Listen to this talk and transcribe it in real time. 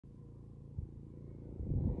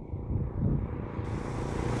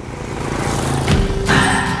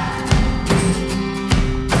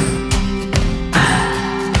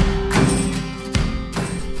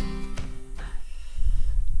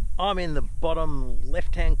I'm in the bottom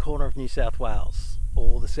left-hand corner of New South Wales,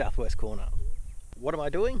 or the southwest corner. What am I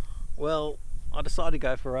doing? Well, I decided to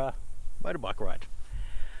go for a motorbike ride.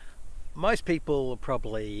 Most people will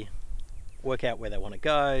probably work out where they want to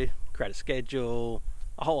go, create a schedule,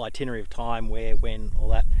 a whole itinerary of time, where, when, all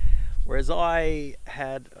that. Whereas I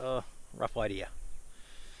had a rough idea.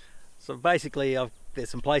 So basically, there's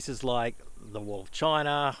some places like the Wall of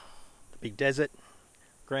China, the Big Desert,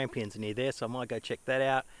 Grampians are near there, so I might go check that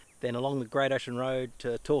out. Then along the Great Ocean Road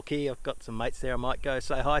to Torquay, I've got some mates there I might go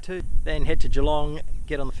say hi to. Then head to Geelong,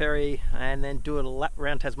 get on the ferry, and then do a lap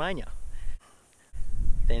around Tasmania.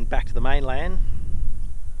 Then back to the mainland.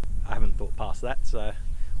 I haven't thought past that, so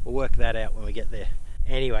we'll work that out when we get there.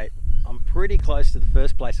 Anyway, I'm pretty close to the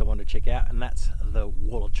first place I want to check out, and that's the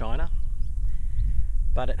Wall of China.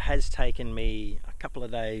 But it has taken me a couple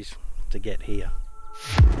of days to get here.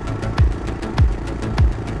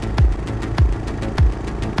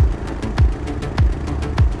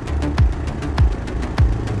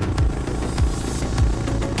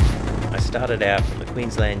 I started out from the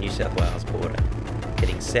Queensland-New South Wales border,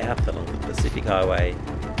 heading south along the Pacific Highway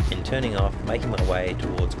and turning off, making my way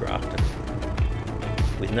towards Grafton.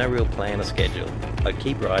 With no real plan or schedule, I'd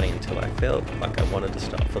keep riding until I felt like I wanted to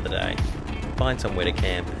stop for the day, find somewhere to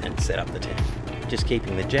camp and set up the tent, just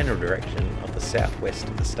keeping the general direction of the southwest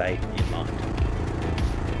of the state in mind.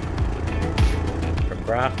 From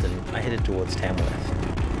Grafton, I headed towards Tamworth.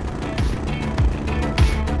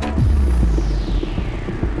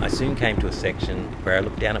 I soon came to a section where I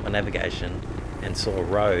looked down at my navigation and saw a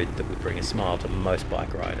road that would bring a smile to most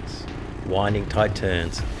bike riders. Winding tight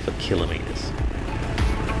turns for kilometres.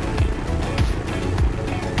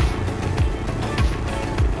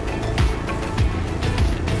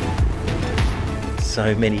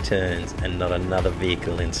 So many turns and not another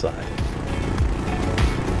vehicle in sight.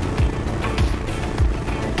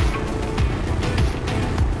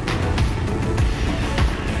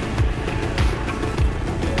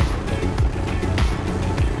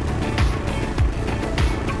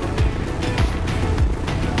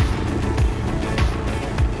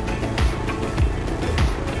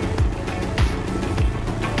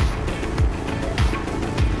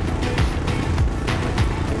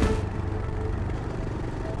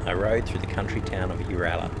 I rode through the country town of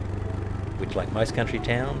Uralla, which, like most country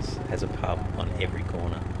towns, has a pub on every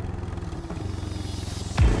corner.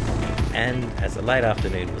 And as the late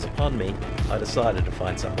afternoon was upon me, I decided to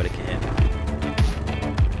find somewhere to camp.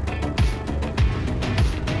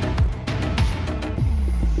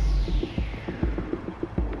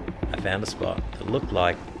 I found a spot that looked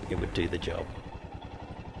like it would do the job.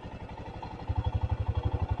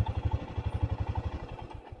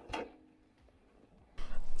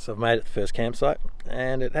 So I've made it the first campsite,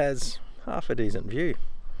 and it has half a decent view.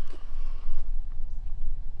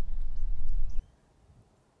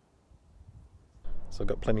 So I've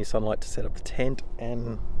got plenty of sunlight to set up the tent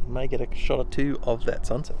and may get a shot or two of that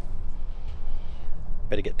sunset.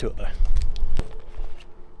 Better get to it though.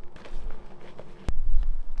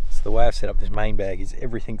 So the way I've set up this main bag is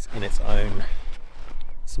everything's in its own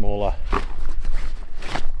smaller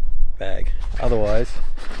bag. Otherwise,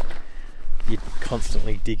 you're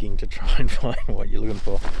constantly digging to try and find what you're looking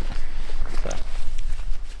for. So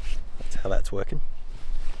that's how that's working.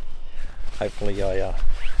 Hopefully I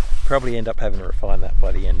probably end up having to refine that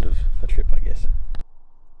by the end of the trip, I guess.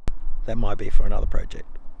 That might be for another project.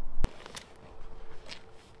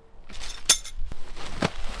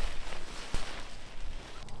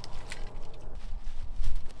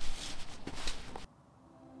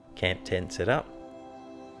 Camp tent set up.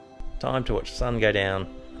 Time to watch the sun go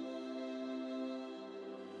down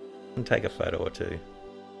and take a photo or two.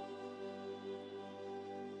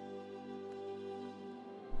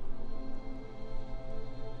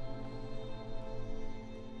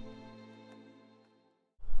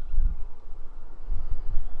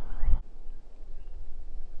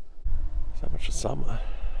 So much for summer.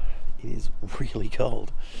 It is really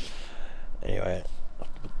cold. Anyway, I'll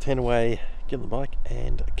put the tent away, get on the bike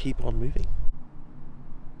and keep on moving.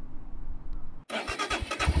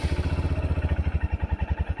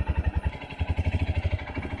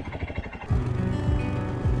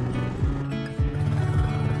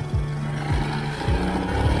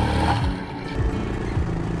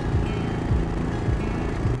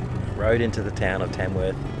 Rode into the town of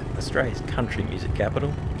Tamworth, Australia's country music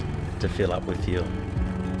capital, to fill up with fuel.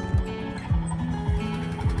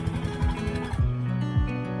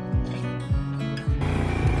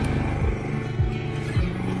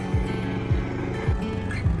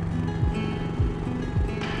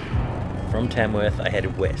 From Tamworth I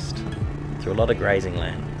headed west, through a lot of grazing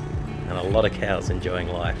land and a lot of cows enjoying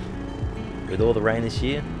life With all the rain this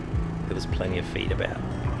year, there was plenty of feed about.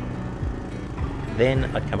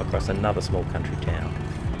 Then I'd come across another small country town,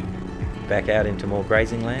 back out into more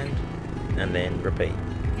grazing land, and then repeat.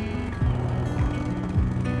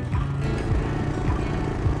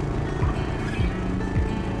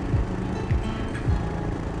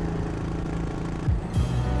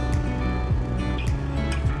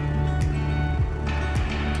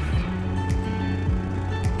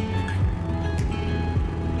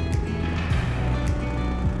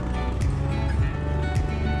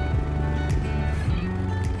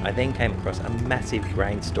 I then came across a massive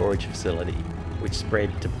grain storage facility which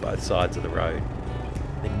spread to both sides of the road.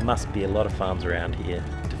 There must be a lot of farms around here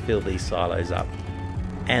to fill these silos up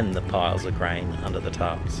and the piles of grain under the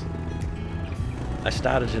tubs. I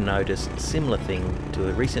started to notice a similar thing to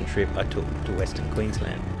a recent trip I took to Western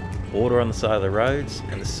Queensland. Water on the side of the roads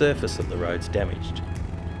and the surface of the roads damaged.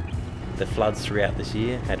 The floods throughout this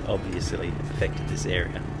year had obviously affected this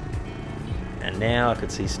area. And now I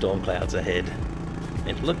could see storm clouds ahead.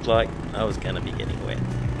 It looked like I was going to be getting wet.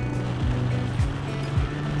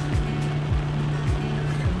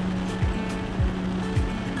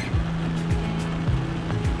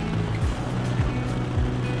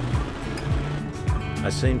 I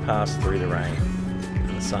soon passed through the rain,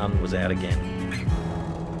 and the sun was out again.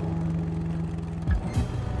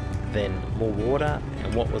 Then more water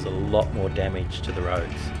and what was a lot more damage to the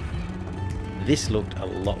roads. This looked a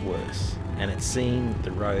lot worse, and it seemed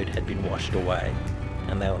the road had been washed away,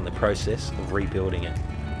 and they were in the process of rebuilding it.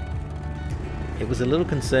 It was a little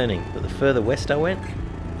concerning, but the further west I went,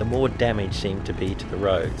 the more damage seemed to be to the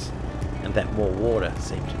roads, and that more water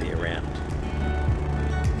seemed to be around.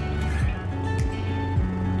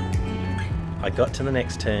 I got to the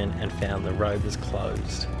next turn and found the road was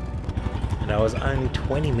closed, and I was only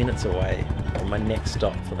 20 minutes away from my next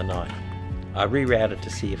stop for the night. I rerouted to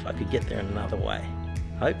see if I could get there another way.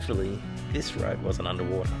 Hopefully, this road wasn't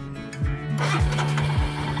underwater.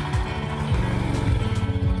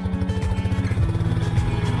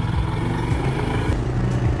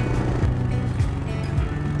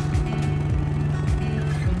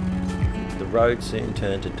 The road soon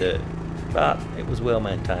turned to dirt, but it was well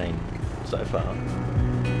maintained so far.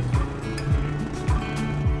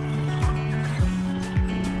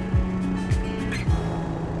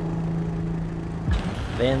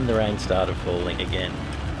 Then the rain started falling again.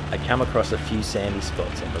 I come across a few sandy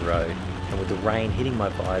spots on the road, and with the rain hitting my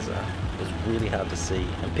visor, it was really hard to see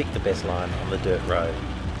and pick the best line on the dirt road,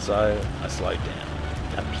 so I slowed down.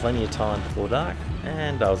 Had plenty of time before dark,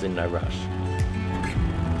 and I was in no rush.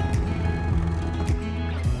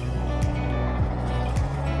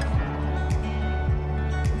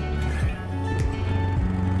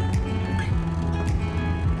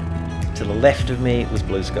 To the left of me was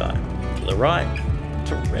blue sky, to the right,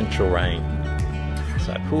 torrential rain.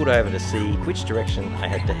 So I pulled over to see which direction I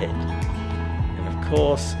had to head. And of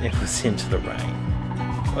course, it was into the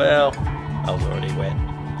rain. Well, I was already wet.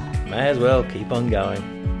 May as well keep on going.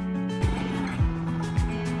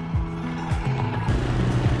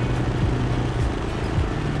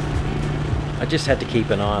 I just had to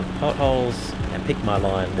keep an eye on the potholes and pick my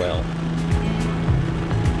line well.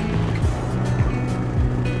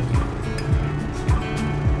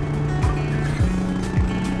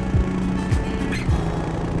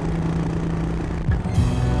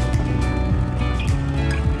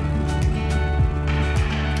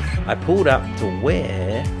 I pulled up to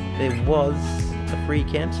where there was a free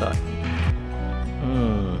campsite.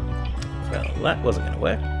 Well, that wasn't going to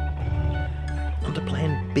work. On to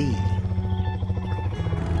plan B.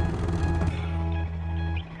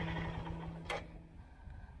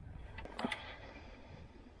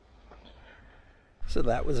 So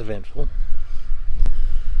that was eventful.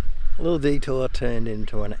 A little detour turned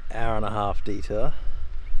into an hour-and-a-half detour.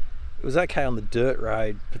 It was okay on the dirt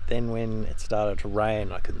road, but then when it started to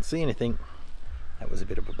rain, I couldn't see anything. That was a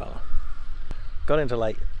bit of a bummer. Got into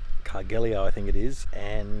Lake Cargelio, I think it is,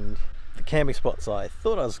 and the camping spots I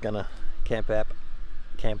thought I was gonna camp at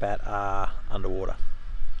are underwater.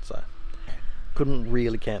 So couldn't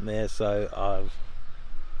really camp there, so I've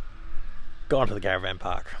gone to the caravan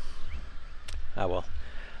park. Oh well,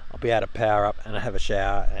 I'll be able to power up and have a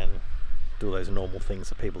shower and do all those normal things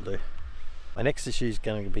that people do. My next issue is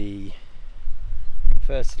going to be,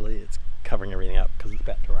 firstly, it's covering everything up because it's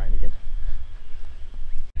about to rain again.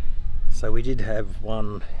 So we did have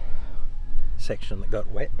one section that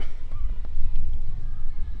got wet.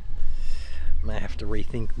 May have to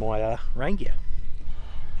rethink my rain gear.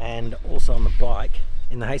 And also on the bike,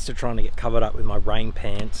 in the haste of trying to get covered up with my rain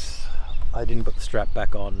pants, I didn't put the strap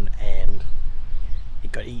back on and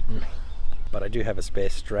it got eaten. but I do have a spare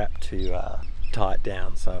strap to tie it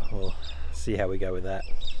down, so we'll see how we go with that.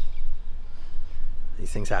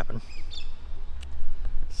 These things happen.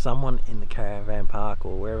 Someone in the caravan park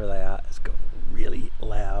or wherever they are has got really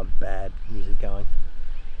loud, bad music going.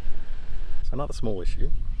 So not a small issue.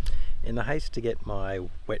 In the haste to get my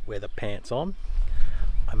wet weather pants on,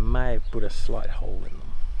 I may have put a slight hole in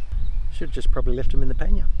them. Should have just probably left them in the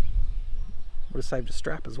pannier. Would have saved a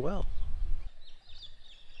strap as well.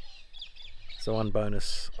 So one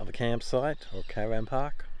bonus of a campsite or caravan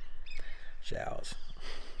park, showers.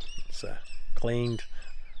 So cleaned,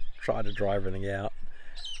 tried to dry everything out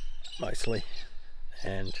mostly,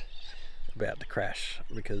 and about to crash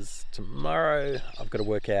because tomorrow I've got to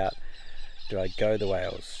work out, do I go the way I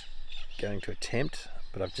was going to attempt,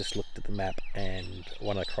 but I've just looked at the map and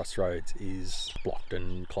one of the crossroads is blocked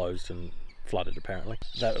and closed and flooded apparently.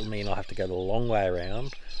 That will mean I'll have to go the long way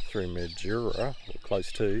around through Mildura, or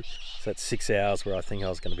close to, so that's 6 hours where I think I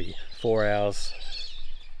was going to be 4 hours.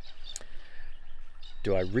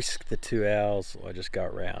 Do I risk the 2 hours or I just go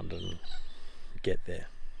around and get there?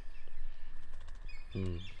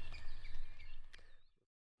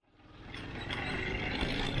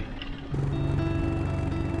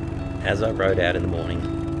 As I rode out in the morning,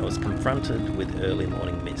 I was confronted with early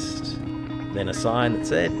morning mist, then a sign that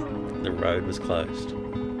said the road was closed.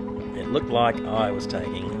 It looked like I was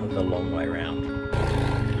taking the long way round.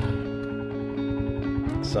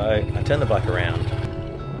 So I turned the bike around,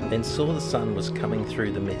 then saw the sun was coming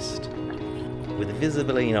through the mist. With the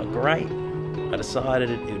visibility not great, I decided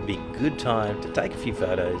it would be a good time to take a few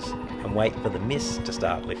photos and wait for the mist to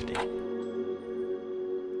start lifting.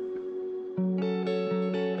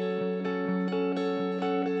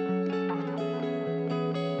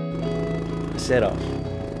 I set off,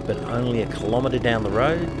 but only a kilometre down the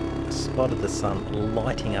road, I spotted the sun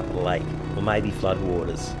lighting up a lake, or maybe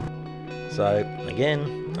floodwaters. So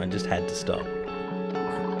again, I just had to stop.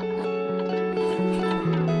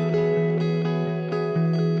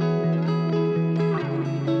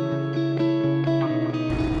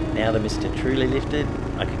 Now the mist had truly lifted,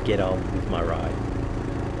 I could get on with my ride.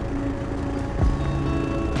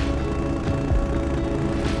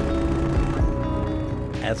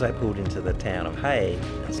 As I pulled into the town of Hay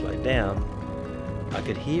and slowed down, I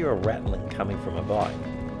could hear a rattling coming from a bike.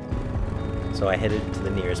 So I headed to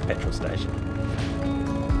the nearest petrol station.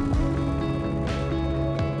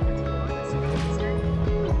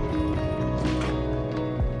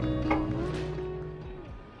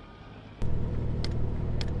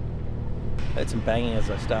 Heard some banging as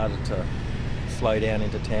I started to slow down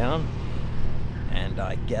into town, and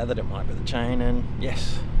I gathered it might be the chain, and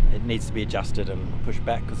yes, it needs to be adjusted and pushed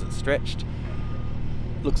back because it's stretched.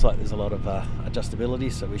 Looks like there's a lot of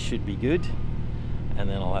adjustability, so we should be good, and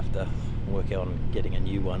then I'll have to work on getting a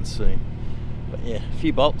new one soon. But yeah, a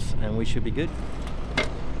few bolts and we should be good.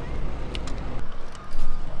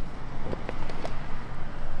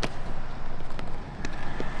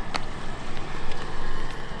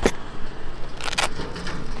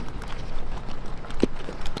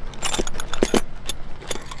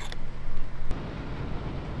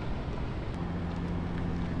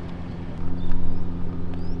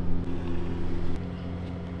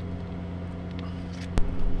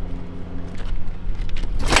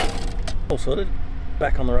 All sorted,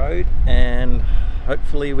 back on the road, and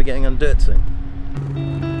hopefully we're getting on dirt soon.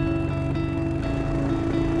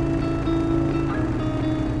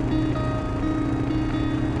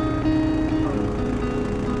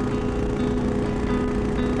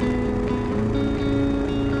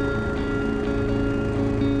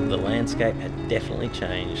 The landscape had definitely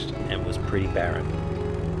changed and was pretty barren.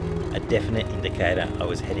 A definite indicator I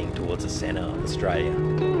was heading towards the centre of Australia.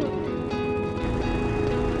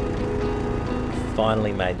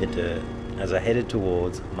 Finally made the dirt as I headed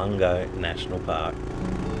towards Mungo National Park.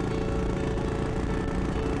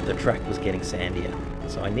 The track was getting sandier,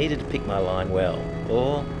 so I needed to pick my line well,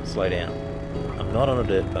 or slow down. I'm not on a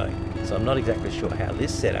dirt bike, so I'm not exactly sure how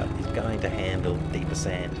this setup is going to handle deeper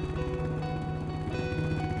sand.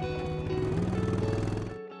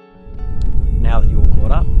 Now that you're all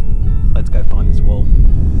caught up, let's go find this wall.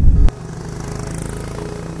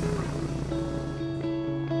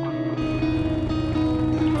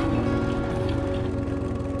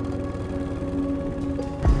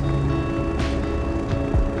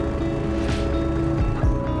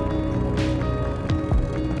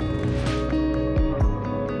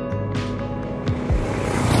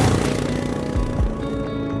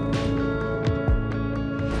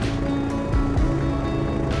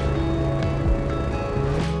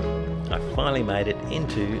 Finally made it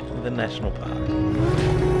into the national park.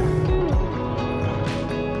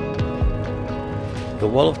 The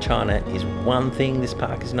Wall of China is one thing this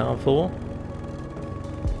park is known for,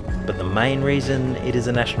 but the main reason it is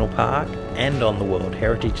a national park and on the World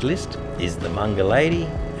Heritage List is the Munga Lady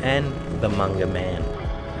and the Munga Man.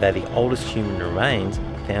 They're the oldest human remains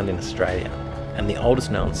found in Australia and the oldest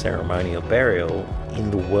known ceremonial burial in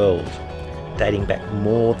the world, dating back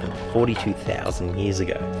more than 42,000 years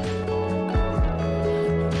ago.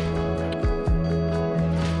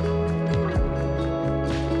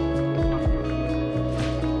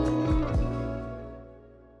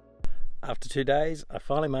 After 2 days, I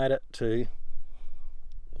finally made it to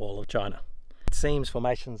Wall of China. It seems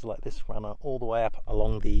formations like this run all the way up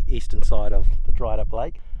along the eastern side of the dried up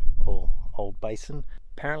lake, or old basin.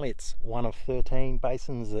 Apparently it's one of 13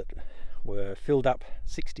 basins that were filled up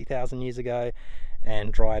 60,000 years ago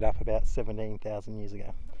and dried up about 17,000 years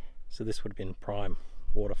ago. So this would have been prime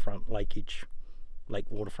waterfront lakeage, lake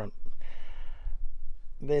waterfront.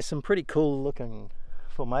 There's some pretty cool looking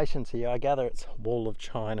formations here. I gather it's Wall of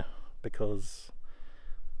China because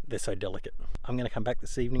they're so delicate. I'm going to come back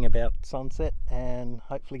this evening about sunset and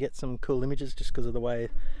hopefully get some cool images just because of the way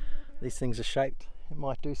these things are shaped. It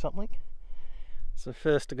might do something. So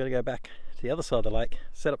first I've got to go back to the other side of the lake,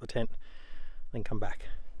 set up the tent, then come back.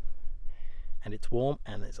 And it's warm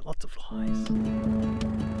and there's lots of flies.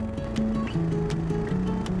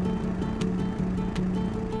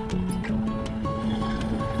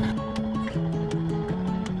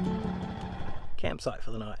 Campsite for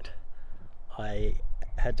the night. I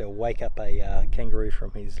had to wake up a kangaroo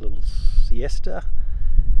from his little siesta.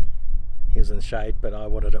 He was in the shade, but I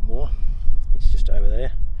wanted it more. He's just over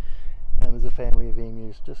there. And there's a family of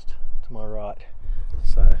emus just to my right.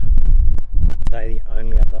 So they're the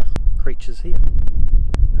only other creatures here.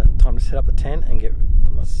 Time to set up the tent and get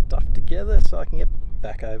my stuff together so I can get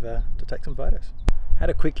back over to take some photos. Had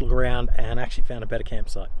a quick look around and actually found a better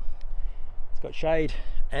campsite. It's got shade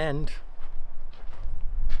and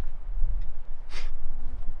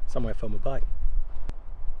somewhere for my bike.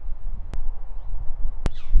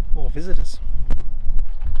 More visitors.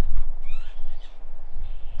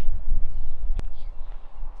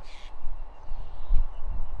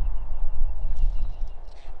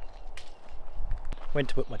 Went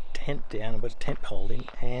to put my tent down and put a tent pole in,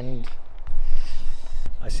 and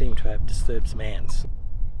I seem to have disturbed some ants.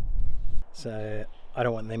 So I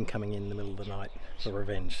don't want them coming in the middle of the night for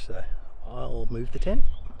revenge, so I'll move the tent.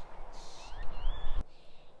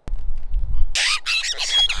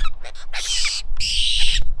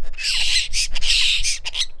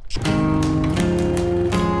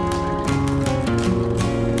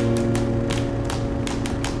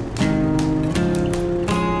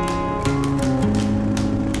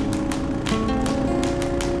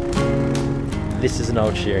 This is an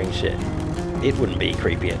old shearing shed. It wouldn't be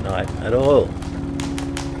creepy at night at all.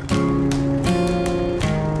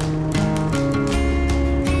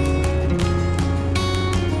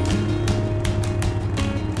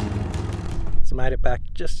 So made it back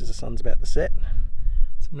just as the sun's about to set.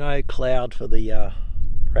 There's no cloud for the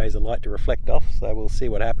rays of light to reflect off, so we'll see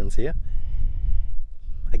what happens here.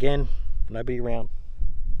 Again, nobody around.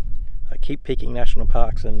 I keep picking national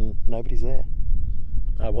parks and nobody's there.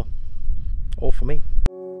 Oh well. All for me.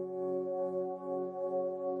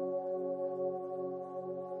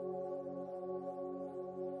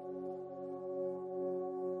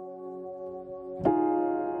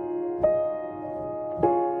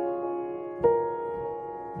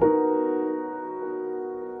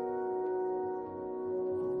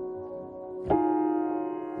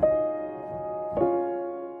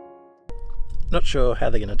 Not sure how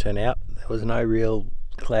they're going to turn out. There was no real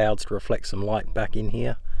clouds to reflect some light back in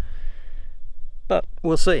here. But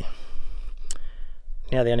we'll see.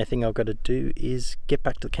 Now the only thing I've got to do is get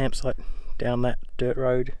back to the campsite down that dirt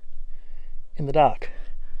road in the dark.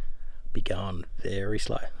 Be going very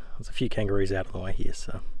slow. There's a few kangaroos out of the way here,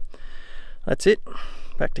 so that's it.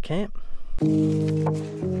 Back to camp.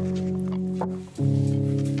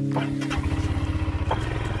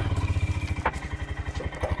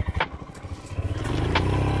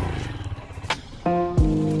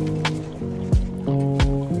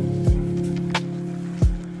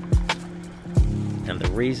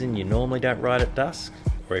 The reason you normally don't ride at dusk,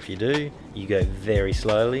 or if you do, you go very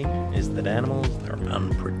slowly, is that animals are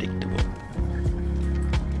unpredictable.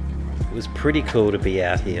 It was pretty cool to be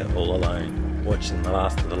out here all alone, watching the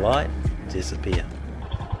last of the light disappear.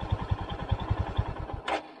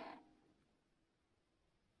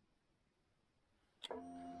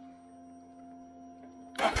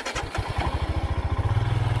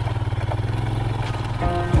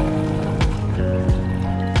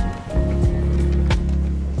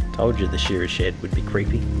 Told you the shearer shed would be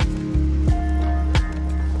creepy.